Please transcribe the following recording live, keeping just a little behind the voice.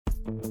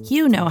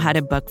You know how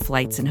to book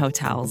flights and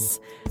hotels.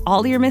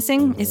 All you're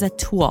missing is a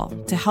tool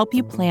to help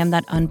you plan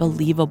that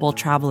unbelievable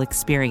travel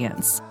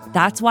experience.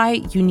 That's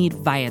why you need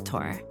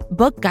Viator.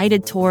 Book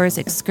guided tours,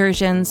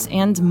 excursions,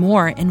 and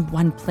more in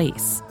one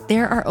place.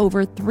 There are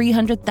over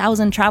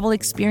 300,000 travel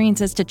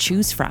experiences to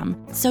choose from,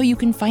 so you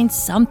can find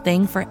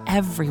something for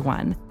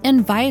everyone.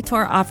 And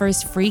Viator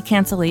offers free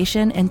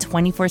cancellation and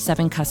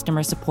 24/7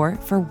 customer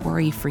support for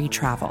worry-free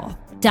travel.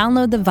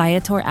 Download the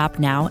Viator app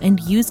now and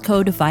use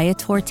code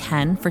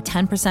Viator10 for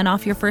 10%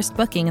 off your first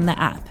booking in the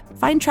app.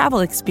 Find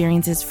travel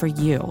experiences for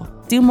you.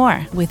 Do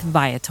more with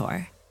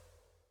Viator.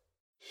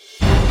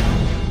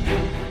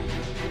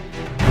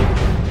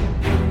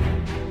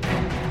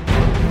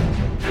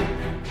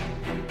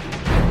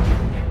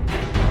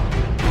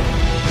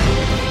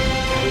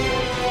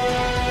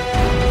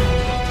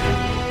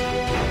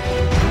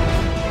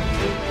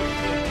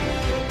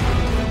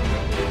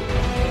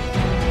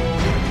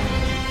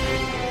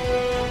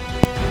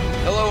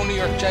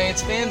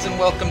 Giants fans, and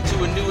welcome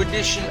to a new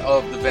edition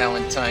of the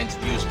Valentine's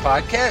Views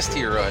podcast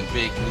here on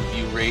Big Blue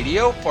View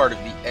Radio, part of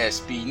the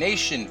SB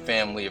Nation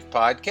family of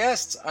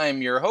podcasts.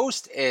 I'm your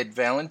host, Ed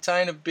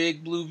Valentine of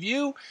Big Blue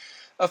View.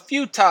 A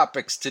few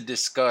topics to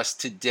discuss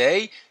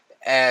today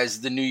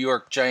as the New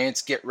York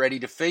Giants get ready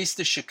to face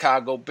the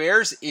Chicago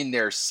Bears in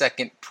their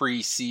second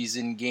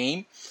preseason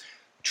game.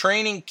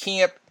 Training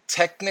camp,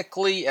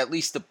 technically, at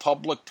least the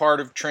public part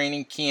of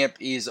training camp,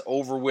 is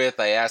over with.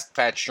 I asked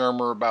Pat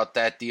Shurmur about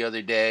that the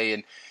other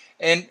day,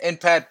 and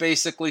Pat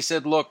basically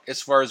said, look,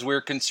 as far as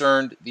we're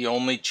concerned, the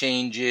only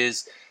change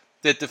is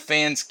that the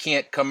fans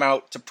can't come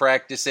out to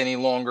practice any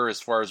longer.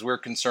 As far as we're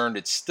concerned,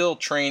 it's still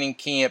training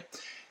camp,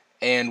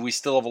 and we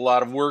still have a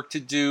lot of work to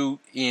do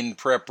in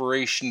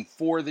preparation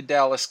for the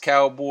Dallas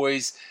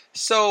Cowboys.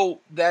 So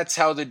that's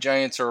how the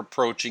Giants are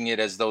approaching it,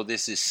 as though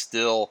this is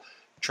still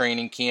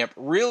training camp.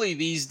 Really,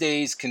 these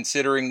days,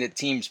 considering that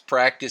teams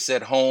practice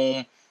at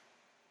home,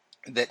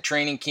 that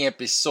training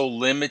camp is so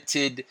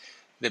limited,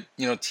 that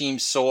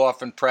teams so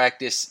often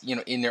practice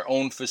in their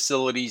own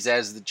facilities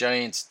as the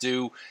Giants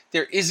do,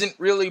 there isn't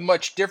really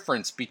much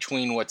difference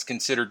between what's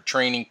considered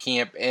training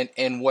camp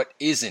and what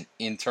isn't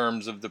in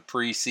terms of the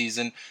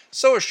preseason.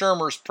 So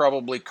Shurmur's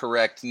probably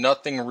correct.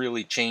 Nothing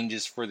really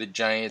changes for the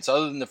Giants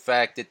other than the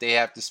fact that they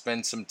have to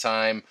spend some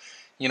time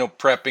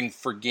prepping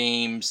for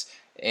games.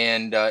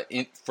 And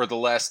for the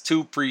last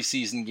two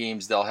preseason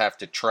games, they'll have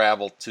to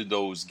travel to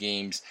those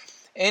games.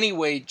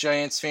 Anyway,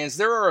 Giants fans,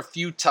 there are a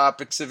few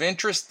topics of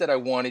interest that I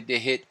wanted to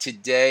hit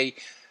today.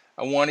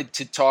 I wanted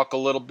to talk a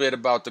little bit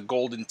about the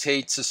Golden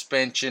Tate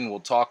suspension. We'll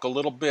talk a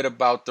little bit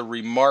about the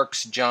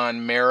remarks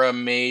John Mara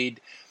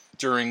made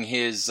during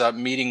his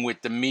meeting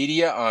with the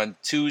media on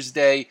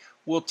Tuesday.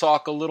 We'll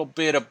talk a little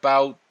bit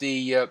about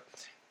the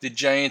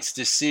Giants'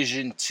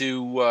 decision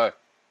to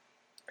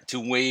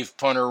waive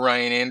punter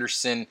Ryan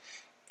Anderson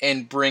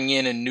and bring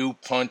in a new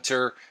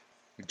punter,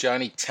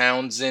 Johnny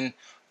Townsend,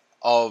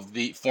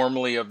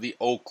 formerly of the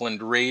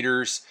Oakland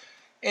Raiders.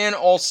 And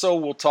also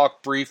we'll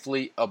talk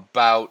briefly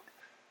about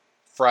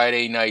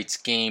Friday night's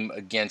game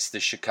against the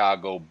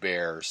Chicago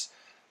Bears.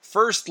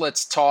 First,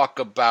 let's talk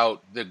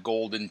about the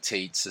Golden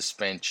Tate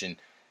suspension.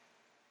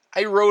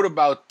 I wrote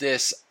about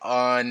this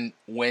on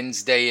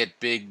Wednesday at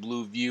Big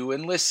Blue View,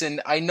 and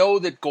listen, I know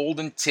that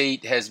Golden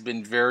Tate has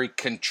been very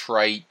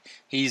contrite.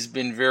 He's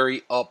been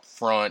very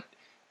upfront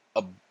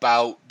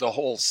about the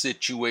whole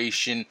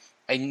situation.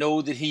 I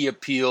know that he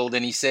appealed,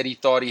 and he said he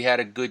thought he had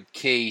a good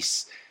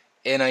case,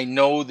 and I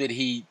know that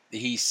he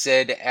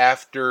said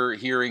after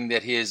hearing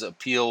that his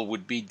appeal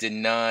would be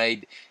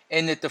denied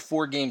and that the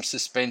 4-game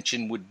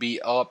suspension would be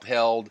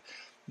upheld,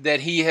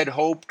 that he had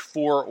hoped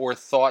for or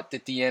thought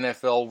that the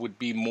NFL would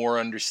be more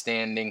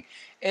understanding.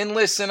 And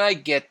listen, I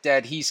get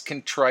that. He's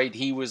contrite.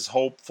 He was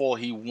hopeful.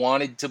 He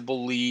wanted to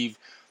believe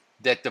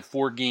that the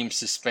 4-game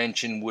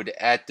suspension would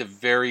at the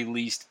very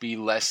least be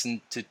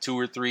lessened to 2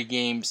 or 3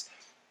 games.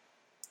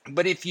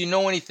 But if you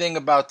know anything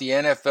about the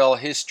NFL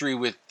history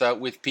with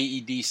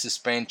PED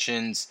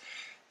suspensions,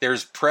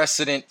 there's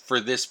precedent for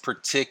this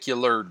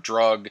particular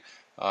drug,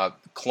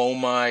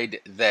 Clomid,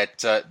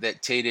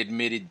 that Tate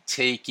admitted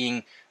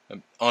taking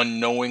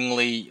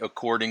unknowingly,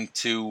 according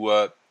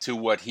to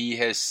what he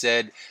has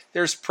said.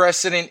 There's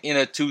precedent in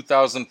a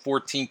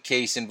 2014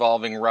 case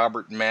involving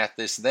Robert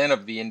Mathis, then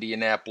of the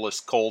Indianapolis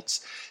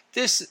Colts.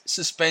 This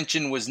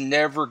suspension was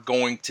never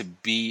going to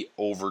be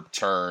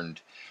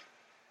overturned.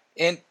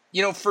 And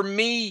for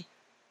me,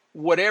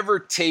 whatever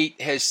Tate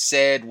has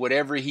said,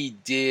 whatever he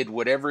did,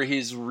 whatever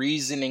his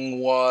reasoning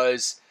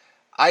was,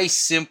 I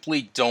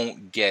simply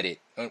don't get it.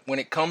 When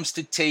it comes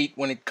to Tate,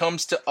 when it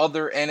comes to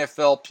other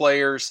NFL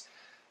players,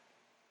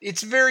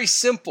 it's very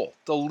simple.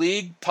 The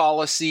league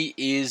policy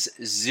is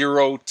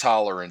zero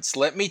tolerance.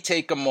 Let me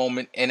take a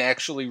moment and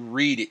actually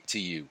read it to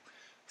you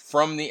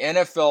from the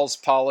NFL's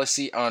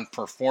policy on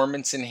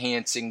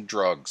performance-enhancing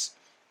drugs.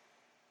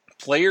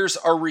 Players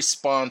are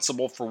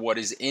responsible for what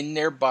is in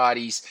their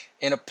bodies,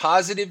 and a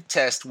positive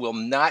test will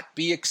not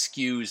be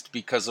excused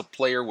because a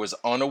player was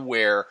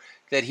unaware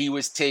that he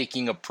was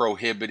taking a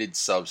prohibited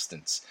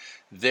substance.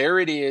 There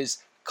it is,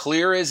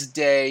 Clear as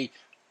day,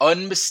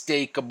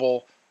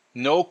 unmistakable,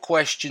 no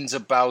questions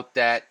about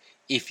that.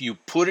 If you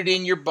put it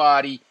in your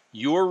body,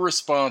 you're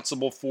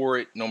responsible for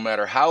it, no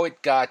matter how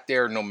it got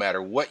there, no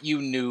matter what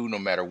you knew, no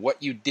matter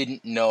what you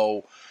didn't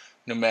know,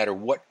 no matter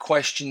what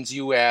questions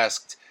you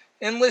asked.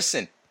 And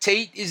listen,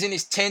 Tate is in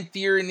his 10th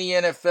year in the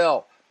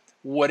NFL.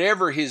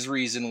 Whatever his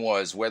reason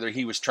was, whether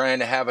he was trying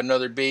to have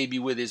another baby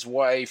with his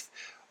wife,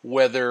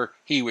 whether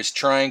he was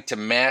trying to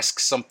mask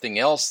something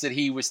else that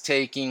he was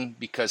taking,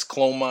 because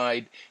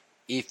Clomid,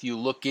 if you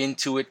look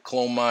into it,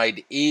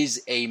 Clomid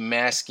is a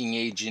masking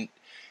agent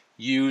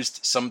used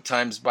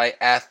sometimes by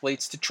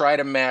athletes to try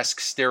to mask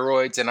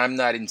steroids, and I'm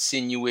not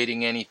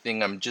insinuating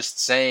anything. I'm just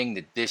saying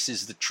that this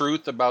is the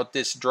truth about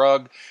this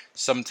drug.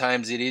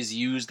 Sometimes it is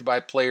used by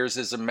players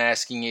as a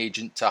masking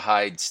agent to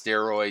hide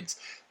steroids.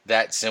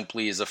 That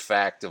simply is a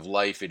fact of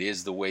life. It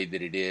is the way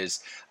that it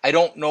is. I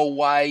don't know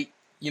why,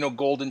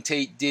 Golden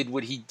Tate did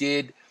what he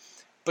did,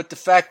 but the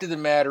fact of the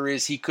matter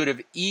is he could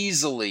have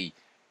easily,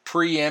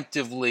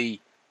 preemptively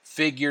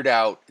figured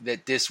out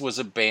that this was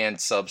a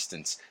banned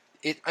substance.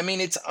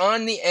 It's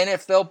on the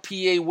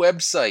NFLPA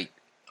website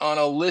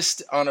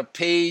on a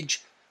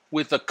page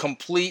with a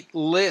complete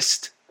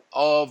list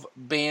of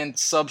banned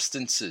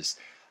substances.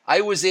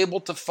 I was able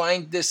to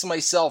find this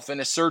myself in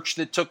a search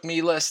that took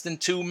me less than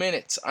 2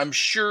 minutes. I'm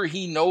sure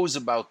he knows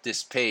about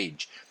this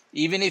page.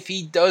 Even if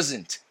he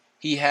doesn't,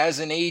 he has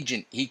an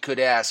agent he could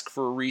ask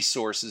for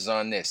resources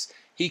on this.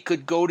 He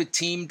could go to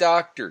team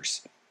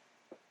doctors.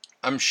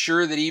 I'm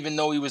sure that even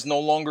though he was no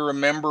longer a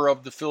member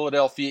of the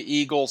Philadelphia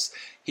Eagles,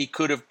 he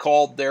could have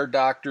called their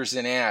doctors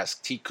and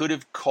asked. He could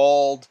have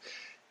called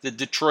the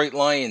Detroit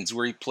Lions,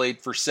 where he played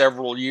for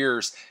several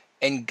years,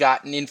 and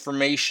gotten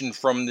information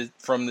from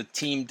the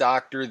team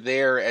doctor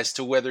there as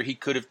to whether he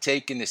could have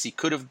taken this. He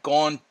could have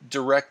gone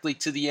directly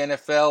to the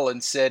NFL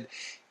and said,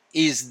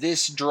 is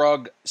this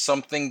drug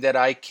something that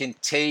I can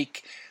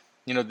take?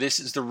 This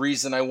is the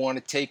reason I want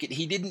to take it.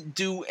 He didn't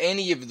do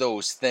any of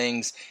those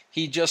things.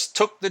 He just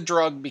took the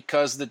drug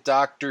because the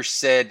doctor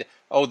said,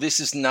 oh, this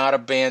is not a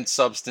banned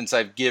substance.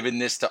 I've given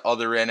this to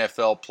other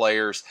NFL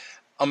players.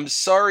 I'm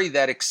sorry,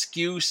 that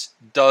excuse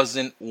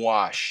doesn't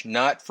wash.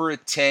 Not for a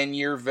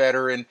 10-year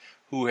veteran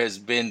who has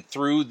been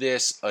through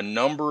this a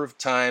number of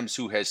times,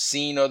 who has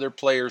seen other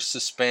players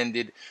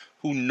suspended,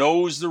 who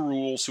knows the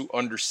rules, who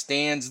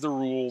understands the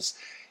rules.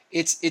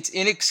 It's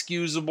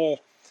inexcusable.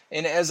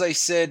 And as I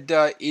said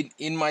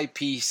in my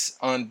piece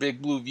on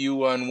Big Blue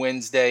View on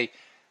Wednesday,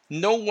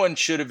 no one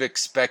should have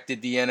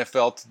expected the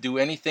NFL to do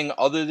anything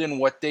other than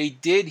what they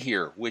did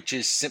here, which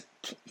is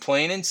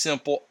plain and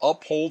simple,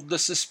 uphold the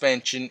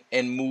suspension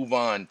and move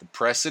on. The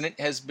precedent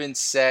has been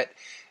set,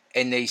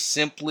 and they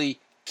simply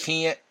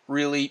can't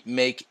really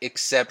make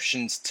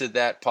exceptions to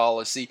that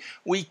policy.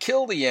 We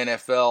kill the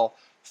NFL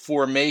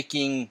for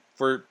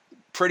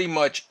pretty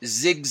much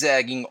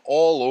zigzagging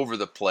all over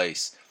the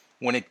place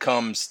when it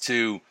comes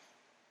to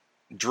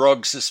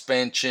drug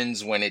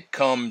suspensions, when it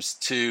comes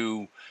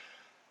to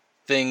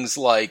things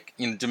like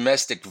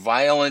domestic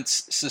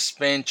violence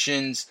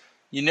suspensions.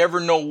 You never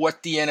know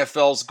what the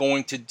NFL is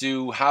going to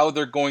do, how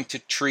they're going to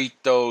treat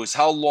those,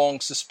 how long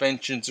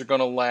suspensions are going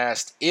to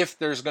last, if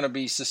there's going to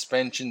be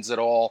suspensions at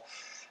all.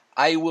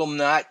 I will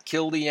not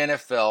kill the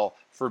NFL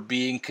for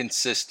being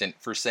consistent,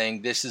 for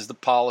saying this is the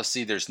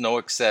policy, there's no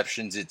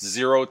exceptions, it's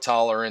zero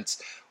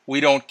tolerance. We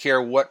don't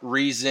care what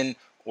reason,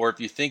 or if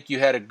you think you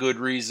had a good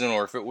reason,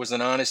 or if it was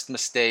an honest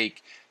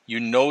mistake. You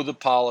know the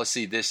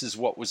policy, this is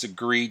what was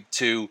agreed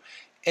to,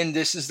 and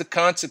this is the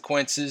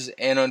consequences.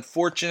 And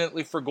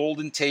unfortunately for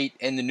Golden Tate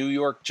and the New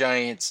York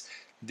Giants,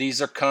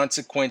 these are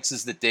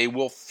consequences that they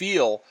will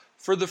feel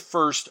for the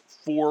first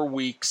 4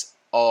 weeks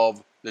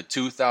of the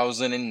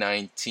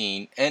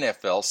 2019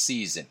 NFL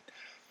season.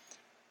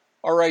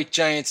 All right,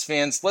 Giants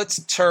fans,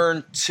 let's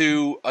turn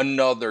to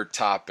another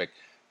topic.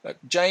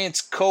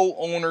 Giants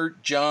co-owner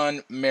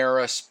John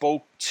Mara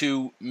spoke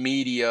to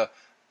media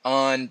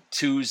on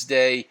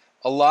Tuesday.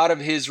 A lot of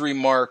his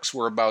remarks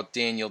were about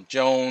Daniel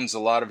Jones. A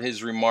lot of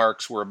his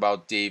remarks were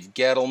about Dave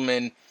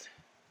Gettleman.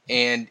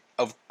 And,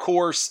 of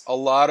course, a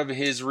lot of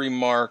his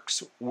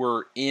remarks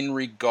were in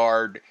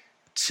regard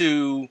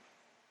to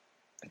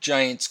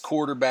Giants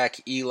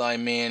quarterback Eli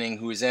Manning,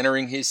 who is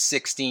entering his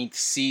 16th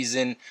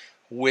season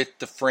with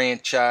the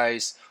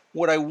franchise.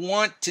 What I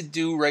want to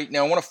do right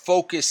now, I want to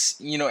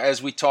focus,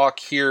 as we talk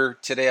here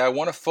today, I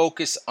want to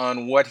focus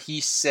on what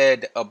he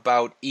said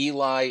about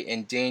Eli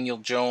and Daniel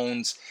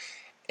Jones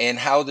and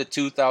how the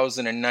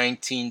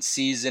 2019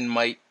 season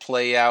might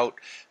play out.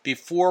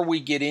 Before we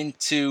get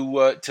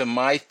into to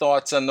my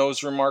thoughts on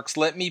those remarks,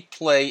 let me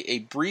play a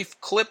brief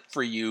clip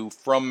for you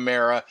from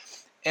Mara.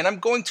 And I'm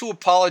going to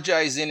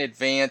apologize in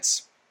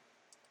advance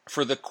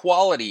for the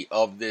quality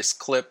of this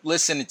clip.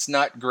 Listen, it's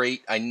not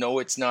great. I know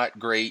it's not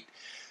great.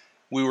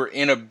 We were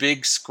in a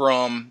big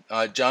scrum.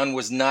 John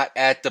was not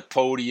at the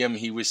podium.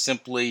 He was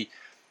simply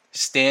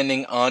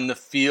standing on the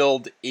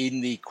field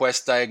in the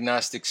Quest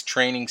Diagnostics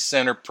Training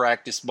Center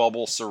practice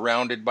bubble,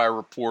 surrounded by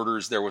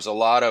reporters. There was a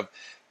lot of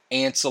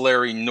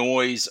ancillary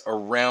noise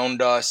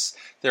around us.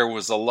 There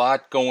was a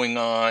lot going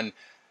on.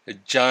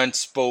 John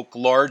spoke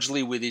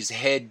largely with his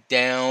head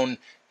down.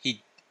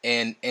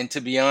 And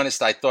to be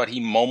honest, I thought he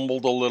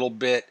mumbled a little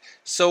bit.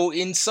 So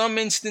in some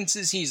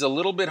instances, he's a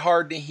little bit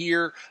hard to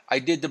hear. I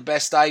did the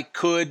best I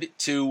could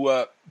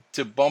to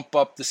bump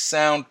up the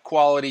sound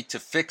quality, to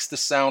fix the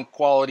sound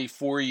quality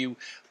for you.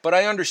 But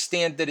I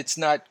understand that it's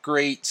not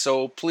great.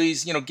 So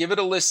please, give it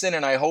a listen,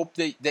 and I hope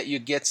that you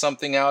get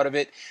something out of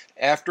it.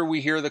 After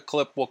we hear the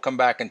clip, we'll come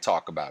back and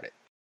talk about it.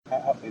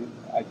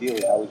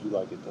 Ideally, how would you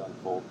like it to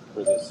unfold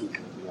for this season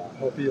and beyond? I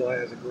hope Eli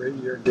has a great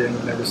year.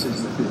 Daniel never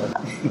sees the field.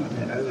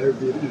 That would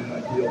be an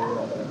ideal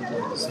world. I'd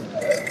like to see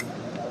that.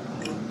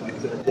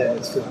 But again,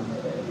 at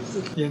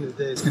the end of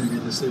the day, it's going to be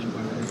a decision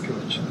by the head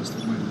coach as to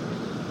when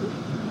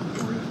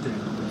or if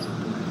Daniel is on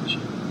board this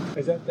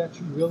year. Is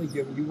that's really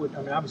giving you would?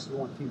 I mean, obviously, you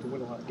want a team to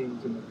win a lot of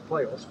games in the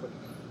playoffs, but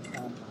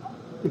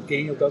if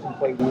Daniel doesn't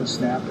play one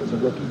snap as a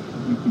rookie,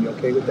 you'd be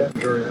okay with that?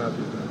 I'm very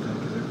happy about that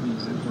because it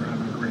means that we're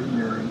having a great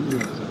year and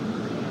Eli's having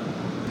a great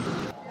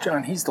year.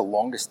 John, he's the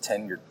longest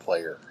tenured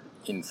player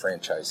in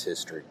franchise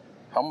history.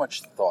 How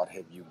much thought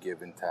have you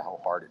given to how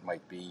hard it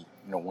might be,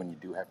 when you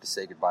do have to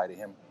say goodbye to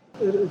him?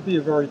 It would be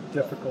a very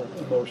difficult,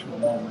 emotional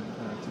moment,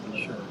 to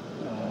be sure.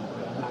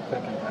 But I'm not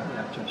thinking about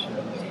that just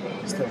yet.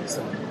 He's still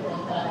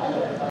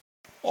excited.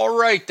 All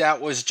right,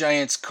 that was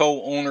Giants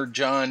co-owner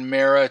John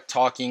Mara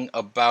talking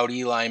about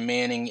Eli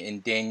Manning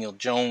and Daniel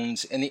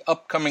Jones and the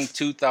upcoming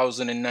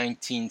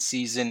 2019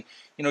 season.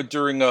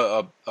 During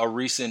a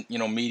recent,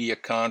 media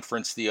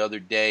conference the other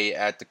day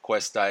at the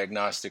Quest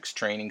Diagnostics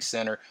Training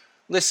Center.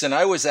 Listen,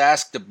 I was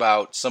asked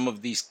about some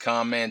of these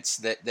comments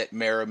that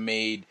Mara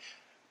made,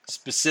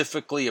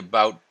 specifically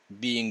about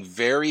being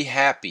very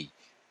happy,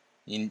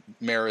 in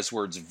Mara's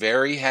words,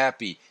 very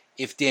happy,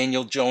 if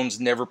Daniel Jones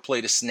never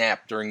played a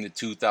snap during the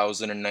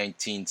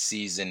 2019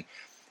 season.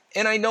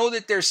 And I know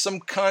that there's some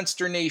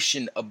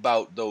consternation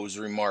about those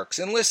remarks.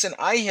 And listen,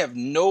 I have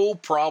no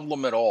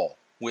problem at all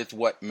with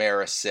what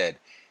Mara said.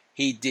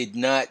 He did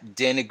not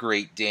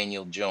denigrate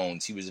Daniel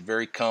Jones. He was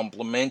very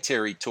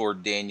complimentary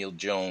toward Daniel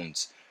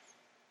Jones.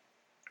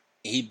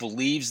 He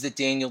believes that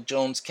Daniel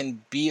Jones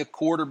can be a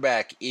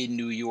quarterback in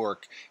New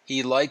York.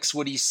 He likes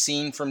what he's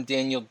seen from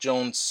Daniel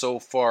Jones so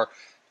far.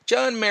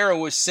 John Mara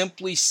was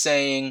simply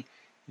saying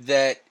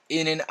that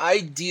in an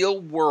ideal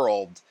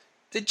world,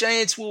 the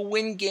Giants will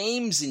win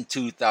games in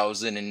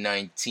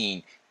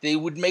 2019. They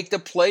would make the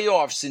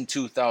playoffs in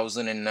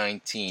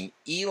 2019.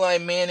 Eli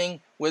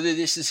Manning, whether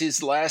this is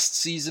his last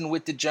season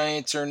with the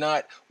Giants or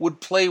not, would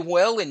play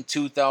well in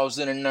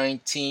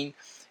 2019.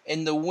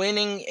 And the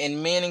winning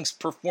and Manning's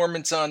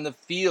performance on the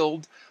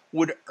field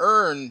would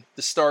earn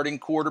the starting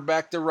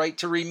quarterback the right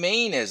to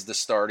remain as the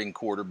starting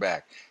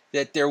quarterback.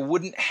 That there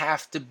wouldn't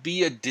have to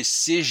be a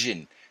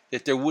decision,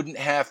 that there wouldn't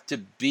have to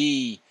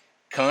be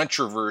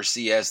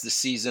controversy as the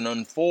season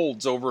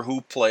unfolds over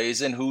who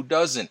plays and who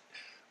doesn't.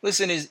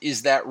 Listen,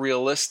 is that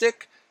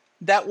realistic?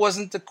 That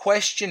wasn't the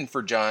question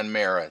for John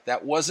Mara.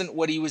 That wasn't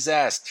what he was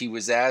asked. He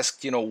was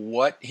asked,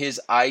 what his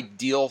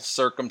ideal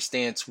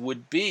circumstance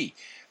would be.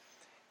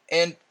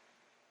 And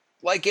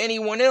like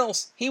anyone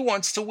else, he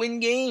wants to win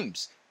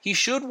games. He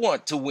should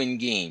want to win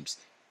games.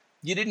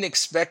 You didn't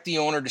expect the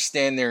owner to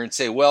stand there and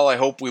say, well, I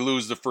hope we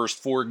lose the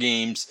first 4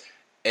 games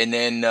and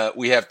then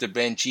we have to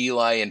bench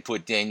Eli and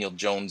put Daniel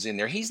Jones in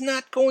there. He's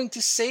not going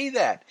to say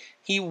that.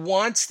 He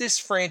wants this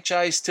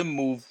franchise to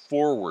move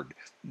forward.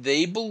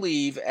 They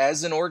believe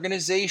as an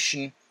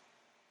organization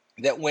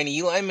that when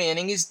Eli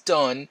Manning is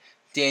done,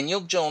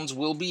 Daniel Jones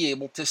will be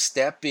able to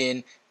step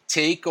in,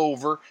 take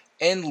over,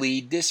 and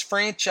lead this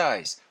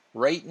franchise.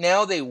 Right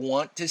now, they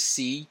want to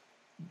see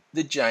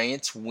the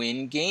Giants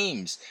win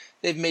games.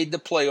 They've made the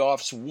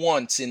playoffs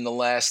once in the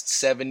last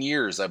 7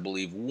 years, I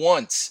believe.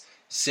 Once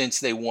since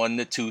they won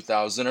the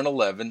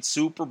 2011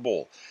 Super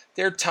Bowl.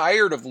 They're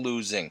tired of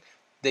losing.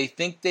 They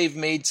think they've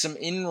made some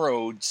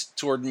inroads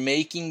toward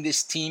making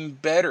this team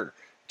better,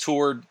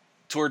 toward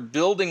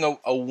building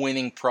a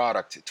winning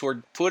product,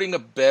 toward putting a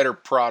better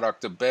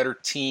product, a better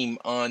team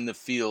on the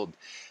field.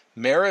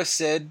 Mara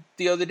said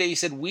the other day, he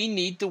said, we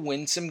need to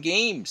win some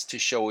games to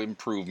show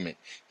improvement.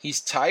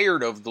 He's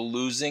tired of the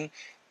losing.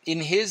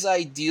 In his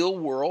ideal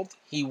world,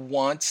 he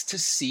wants to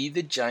see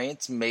the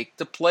Giants make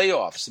the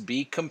playoffs,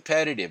 be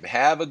competitive,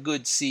 have a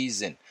good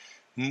season,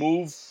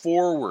 move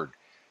forward.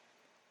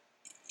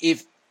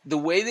 If the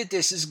way that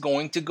this is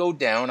going to go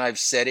down, I've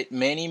said it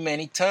many,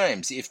 many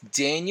times, if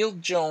Daniel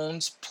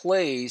Jones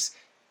plays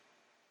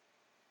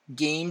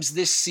games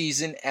this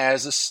season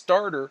as a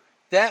starter,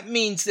 that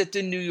means that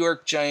the New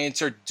York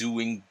Giants are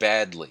doing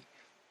badly.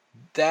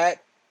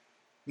 That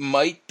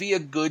might be a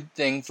good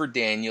thing for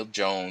Daniel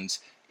Jones.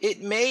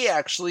 It may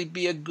actually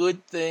be a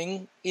good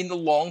thing in the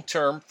long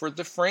term for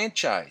the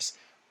franchise,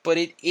 but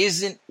it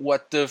isn't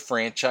what the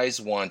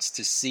franchise wants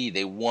to see.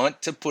 They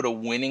want to put a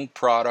winning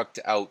product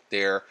out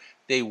there.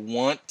 They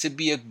want to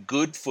be a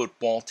good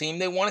football team.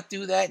 They want to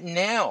do that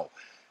now.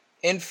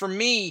 And for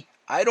me,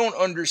 I don't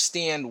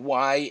understand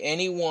why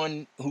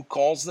anyone who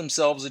calls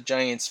themselves a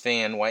Giants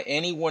fan, why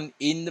anyone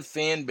in the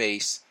fan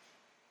base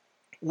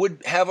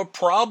would have a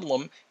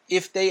problem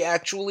if they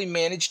actually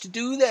manage to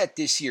do that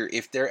this year,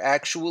 if they're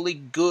actually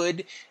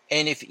good,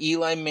 and if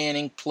Eli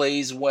Manning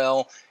plays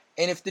well,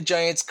 and if the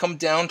Giants come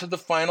down to the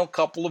final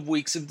couple of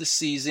weeks of the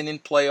season in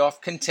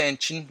playoff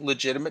contention,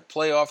 legitimate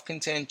playoff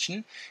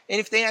contention, and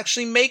if they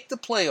actually make the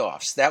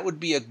playoffs. That would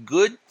be a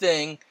good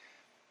thing.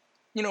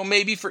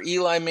 Maybe for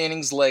Eli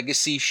Manning's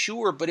legacy,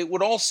 sure, but it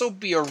would also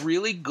be a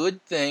really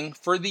good thing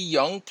for the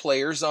young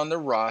players on the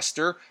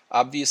roster,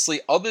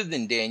 obviously other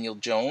than Daniel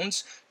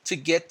Jones, to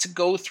get to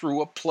go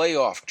through a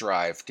playoff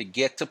drive, to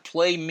get to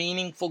play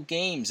meaningful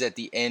games at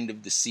the end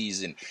of the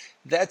season.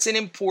 That's an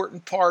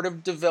important part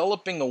of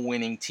developing a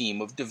winning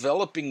team, of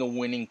developing a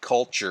winning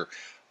culture,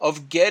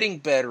 of getting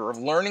better, of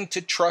learning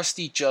to trust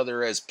each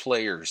other as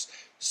players.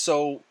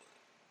 So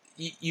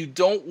you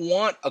don't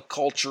want a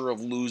culture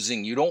of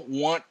losing. You don't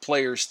want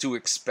players to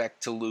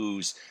expect to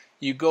lose.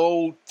 You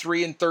go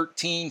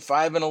 3-13,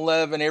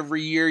 5-11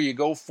 every year. You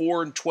go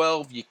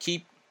 4-12. You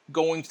keep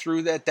going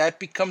through that. That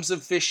becomes a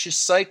vicious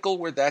cycle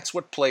where that's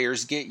what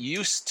players get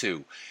used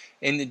to.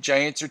 And the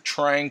Giants are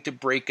trying to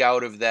break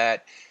out of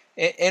that.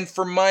 And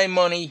for my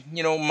money,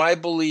 my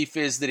belief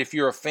is that if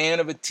you're a fan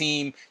of a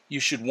team,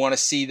 you should want to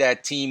see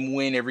that team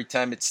win every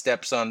time it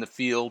steps on the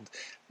field.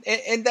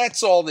 And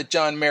that's all that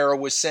John Mara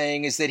was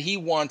saying, is that he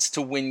wants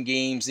to win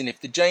games. And if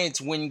the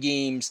Giants win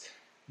games,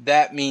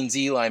 that means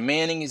Eli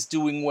Manning is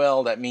doing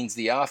well. That means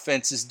the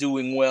offense is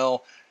doing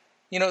well.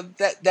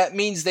 That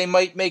means they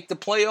might make the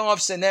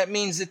playoffs, and that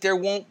means that there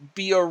won't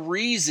be a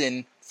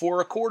reason for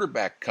a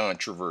quarterback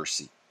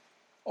controversy.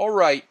 All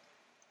right,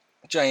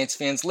 Giants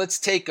fans, let's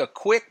take a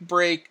quick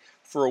break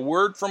for a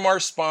word from our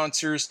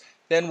sponsors.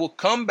 Then we'll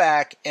come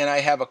back, and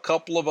I have a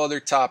couple of other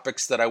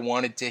topics that I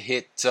wanted to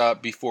hit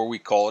before we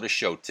call it a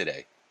show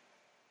today.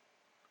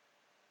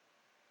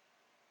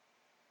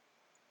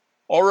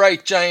 All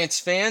right, Giants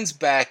fans,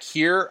 back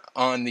here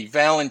on the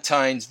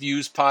Valentine's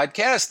Views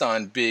podcast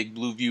on Big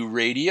Blue View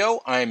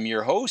Radio. I'm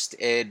your host,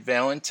 Ed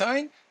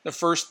Valentine. The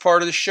first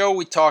part of the show,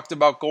 we talked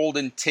about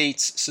Golden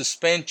Tate's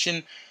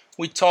suspension.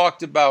 We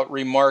talked about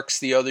remarks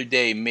the other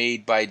day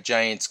made by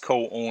Giants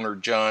co-owner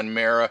John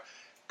Mara.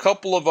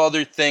 Couple of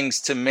other things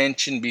to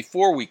mention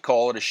before we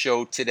call it a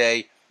show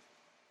today.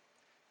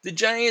 The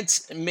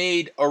Giants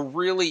made a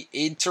really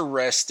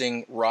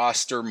interesting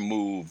roster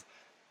move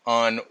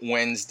on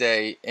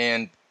Wednesday,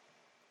 and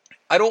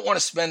I don't want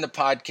to spend the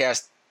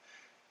podcast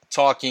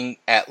talking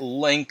at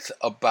length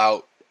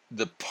about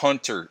the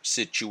punter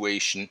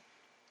situation,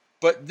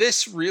 but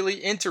this really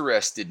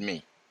interested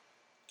me.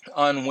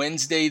 On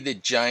Wednesday, the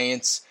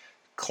Giants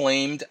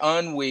claimed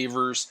on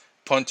waivers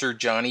punter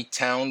Johnny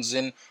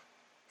Townsend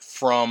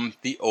from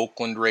the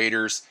Oakland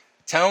Raiders.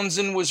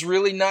 Townsend was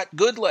really not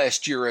good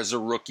last year as a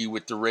rookie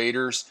with the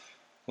Raiders,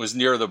 was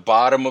near the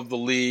bottom of the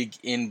league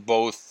in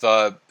both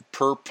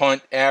per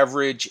punt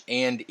average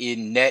and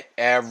in net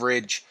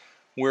average,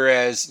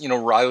 whereas,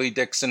 Riley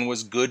Dixon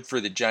was good for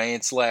the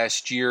Giants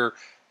last year.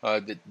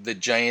 The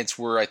Giants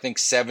were, I think,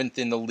 7th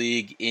in the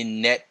league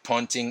in net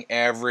punting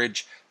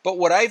average. But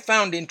what I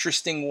found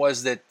interesting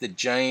was that the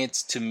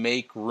Giants, to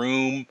make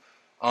room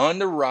on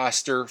the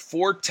roster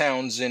for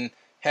Townsend,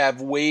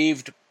 have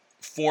waived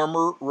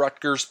former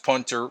Rutgers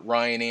punter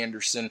Ryan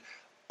Anderson,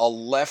 a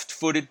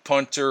left-footed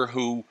punter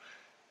who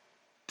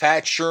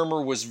Pat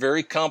Shurmur was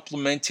very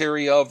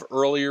complimentary of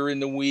earlier in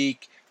the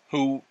week,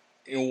 who,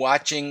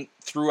 watching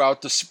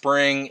throughout the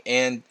spring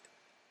and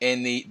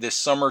the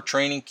summer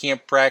training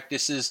camp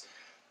practices,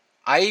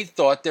 I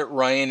thought that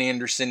Ryan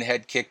Anderson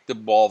had kicked the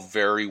ball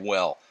very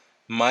well.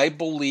 My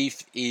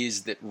belief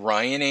is that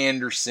Ryan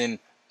Anderson,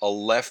 a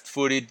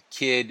left-footed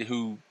kid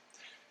who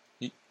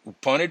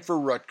punted for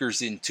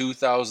Rutgers in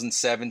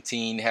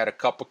 2017, had a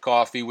cup of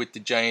coffee with the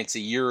Giants a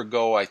year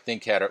ago. I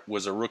think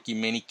was a rookie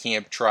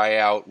minicamp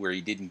tryout where he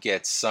didn't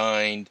get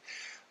signed.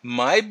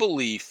 My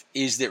belief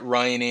is that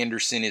Ryan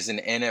Anderson is an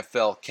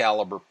NFL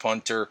caliber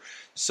punter.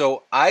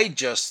 So I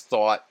just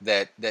thought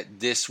that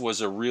this was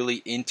a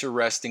really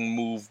interesting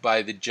move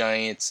by the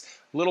Giants.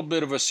 A little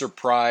bit of a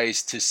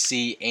surprise to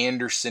see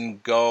Anderson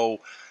go.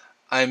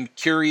 I'm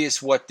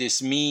curious what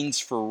this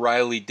means for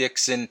Riley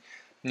Dixon.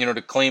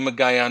 To claim a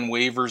guy on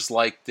waivers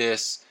like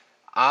this,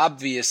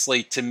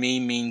 obviously to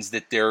me means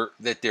that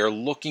they're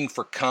looking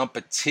for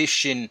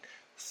competition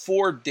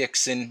for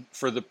Dixon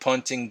for the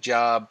punting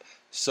job.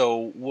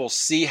 So we'll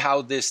see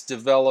how this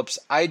develops.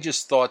 I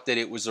just thought that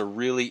it was a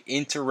really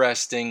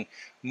interesting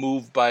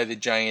move by the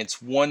Giants,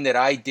 one that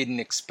I didn't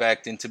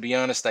expect. And to be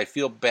honest, I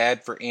feel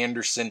bad for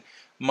Anderson.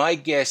 My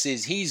guess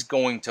is he's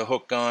going to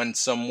hook on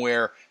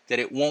somewhere that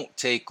it won't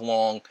take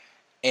long.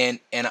 And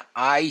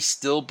I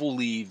still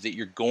believe that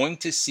you're going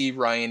to see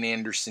Ryan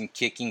Anderson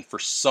kicking for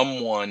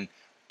someone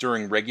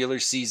during regular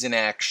season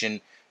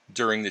action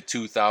during the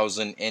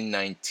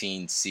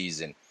 2019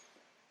 season.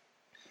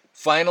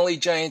 Finally,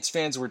 Giants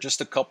fans, we're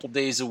just a couple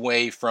days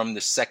away from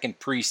the second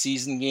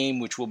preseason game,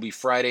 which will be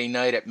Friday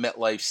night at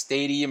MetLife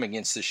Stadium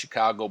against the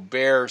Chicago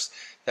Bears.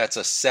 That's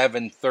a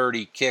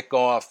 7:30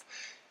 kickoff.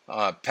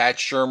 Pat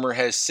Shurmur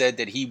has said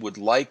that he would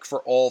like for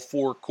all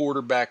four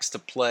quarterbacks to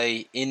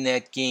play in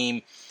that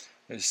game.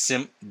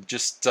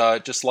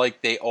 just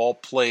like they all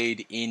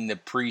played in the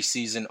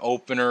preseason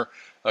opener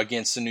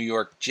against the New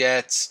York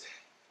Jets.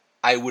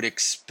 I would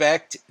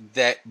expect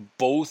that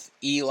both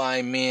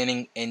Eli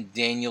Manning and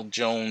Daniel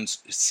Jones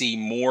see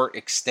more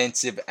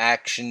extensive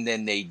action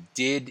than they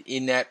did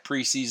in that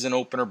preseason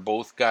opener.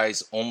 Both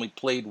guys only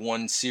played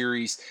one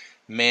series.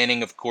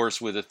 Manning, of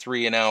course, with a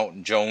 3-and-out,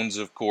 and Jones,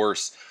 of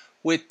course,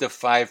 with the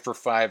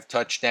 5-for-5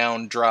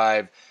 touchdown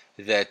drive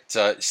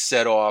that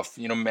set off,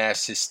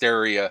 mass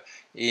hysteria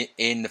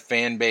in the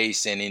fan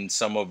base and in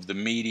some of the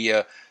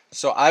media.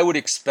 So I would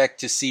expect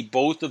to see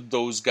both of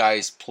those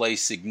guys play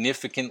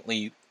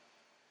significantly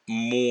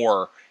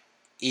more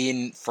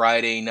in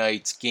Friday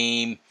night's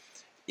game.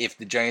 If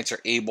the Giants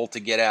are able to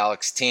get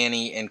Alex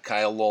Tanney and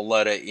Kyle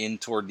Lauletta in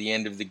toward the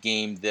end of the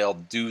game, they'll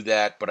do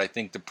that. But I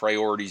think the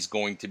priority is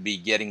going to be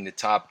getting the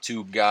top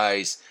two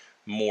guys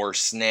more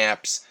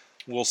snaps.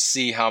 We'll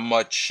see how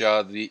much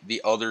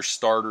the other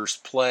starters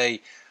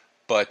play.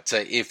 But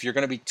if you're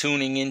going to be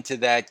tuning into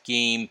that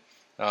game,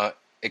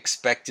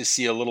 expect to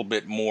see a little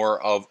bit more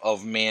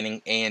of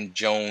Manning and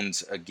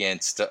Jones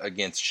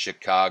against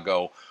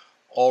Chicago.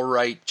 All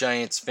right,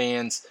 Giants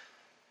fans,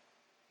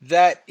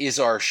 that is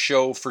our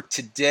show for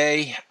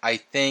today. I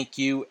thank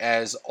you,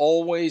 as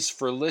always,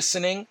 for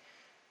listening.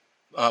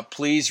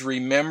 Please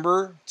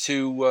remember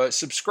to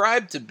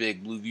subscribe to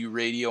Big Blue View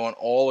Radio on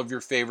all of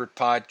your favorite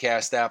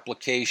podcast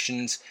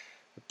applications.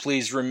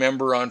 Please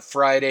remember on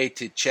Friday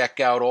to check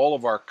out all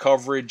of our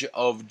coverage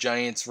of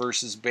Giants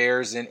versus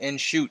Bears. And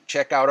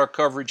check out our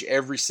coverage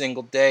every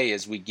single day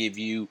as we give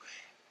you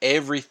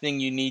everything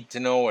you need to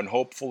know and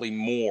hopefully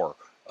more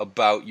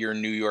about your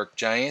New York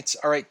Giants.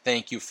 All right,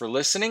 thank you for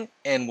listening,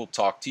 and we'll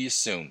talk to you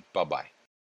soon. Bye-bye.